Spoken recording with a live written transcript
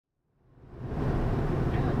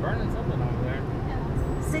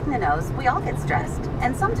Cigna knows we all get stressed,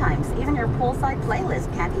 and sometimes even your poolside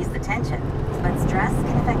playlist can't ease the tension. But stress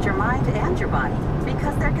can affect your mind and your body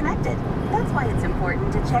because they're connected. That's why it's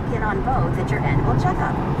important to check in on both at your annual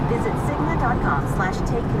checkup. Visit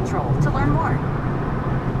Cigna.com/takecontrol to learn more.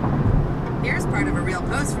 Here's part of a real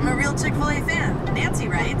post from a real Chick-fil-A fan. Nancy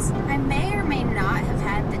writes, I may or may not have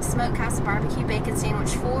had the Smokehouse Barbecue Bacon Sandwich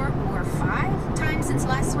 4 or 5 times since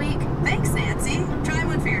last week. thanks, Nancy. Try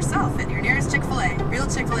one for yourself at your nearest Chick-fil-A. Real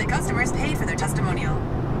Chick-fil-A customers paid for their testimonial.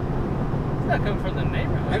 It's not coming from the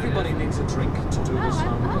neighborhood. Everybody needs a drink to do this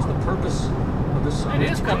song because the purpose of this song It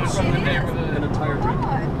is coming from the neighborhood. an entire drink.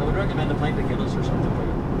 I would recommend a pint of Guinness or something for you.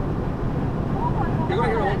 You're going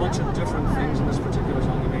to hear a whole bunch of different things in this particular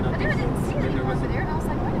song. You may not be familiar with it.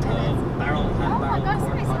 Barrel, hand barrel,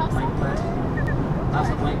 quart pot, pint pot, half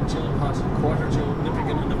a pint, gill pot, quarter gill, nipping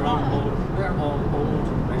in the brown bowl. They're all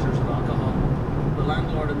old measures of alcohol. The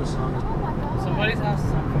landlord in the song is... Somebody's house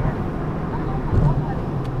is on fire.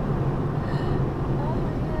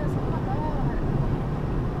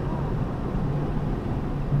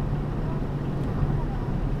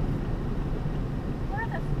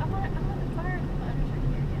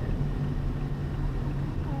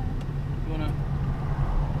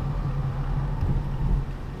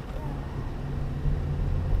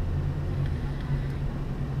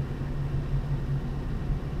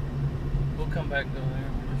 Come back and go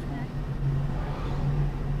there.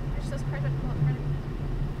 There's those cars that come up front of me.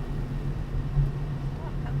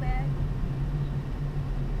 Stop, come back.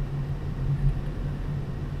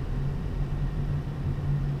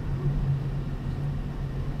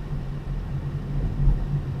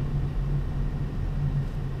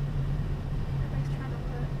 Everybody's trying to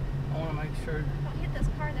look. I want to make sure. Don't hit this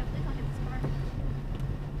car though. Please don't hit this car.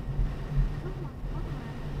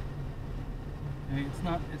 Hey,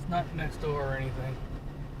 it's not next door or anything.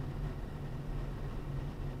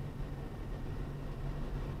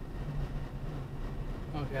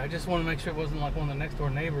 Okay, I just want to make sure it wasn't like one of the next door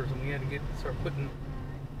neighbors and we had to start putting.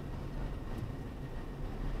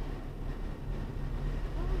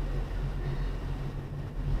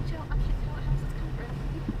 Joe, I can't tell what house it's coming from.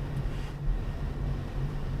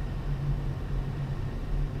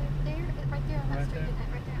 There, right there on that street, isn't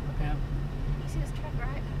it? Right there. Okay. Yeah. You see this truck,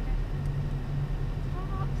 right? Okay.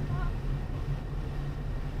 Stop.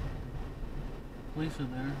 Police are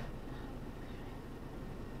there.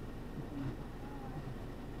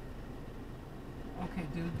 Okay,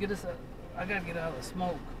 dude, get us I gotta get out of the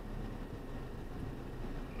smoke.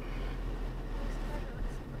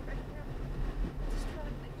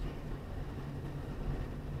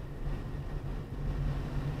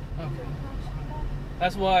 Okay.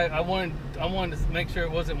 That's why I wanted to make sure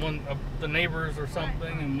it wasn't one of the neighbors or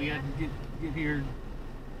something, and we had to get here.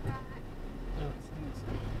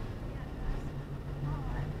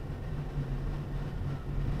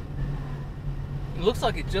 It looks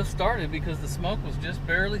like it just started because the smoke was just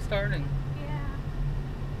barely starting. Yeah.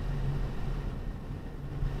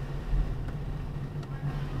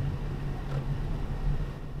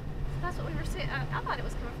 That's what we were saying. I thought it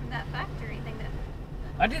was coming from that factory thing that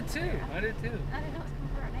I did too. I didn't know it was coming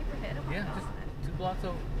from our neighborhood. Oh my Yeah, God. just 2 blocks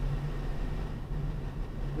over.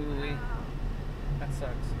 Ooh, Wow. that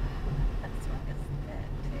sucks. That smoke is thick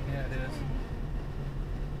too. Yeah, it is.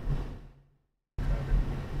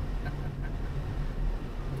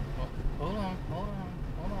 Hold on.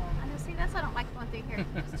 I know, see, that's why I don't like going through here.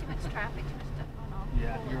 There's too much traffic, too much stuff going on.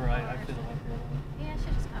 Yeah, Full you're of right. I cars. should have left the other one. Yeah, I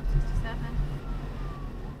should just come up 67.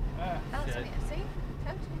 Ah, Oh, shit. see?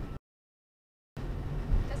 Told you.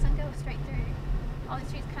 Doesn't go straight through. All these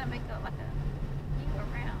streets kind of make like a U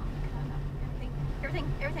around. Kind of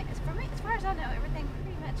everything. As for me, as far as I know, everything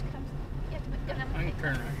pretty much comes. You have to go down. I can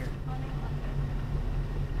turn right here.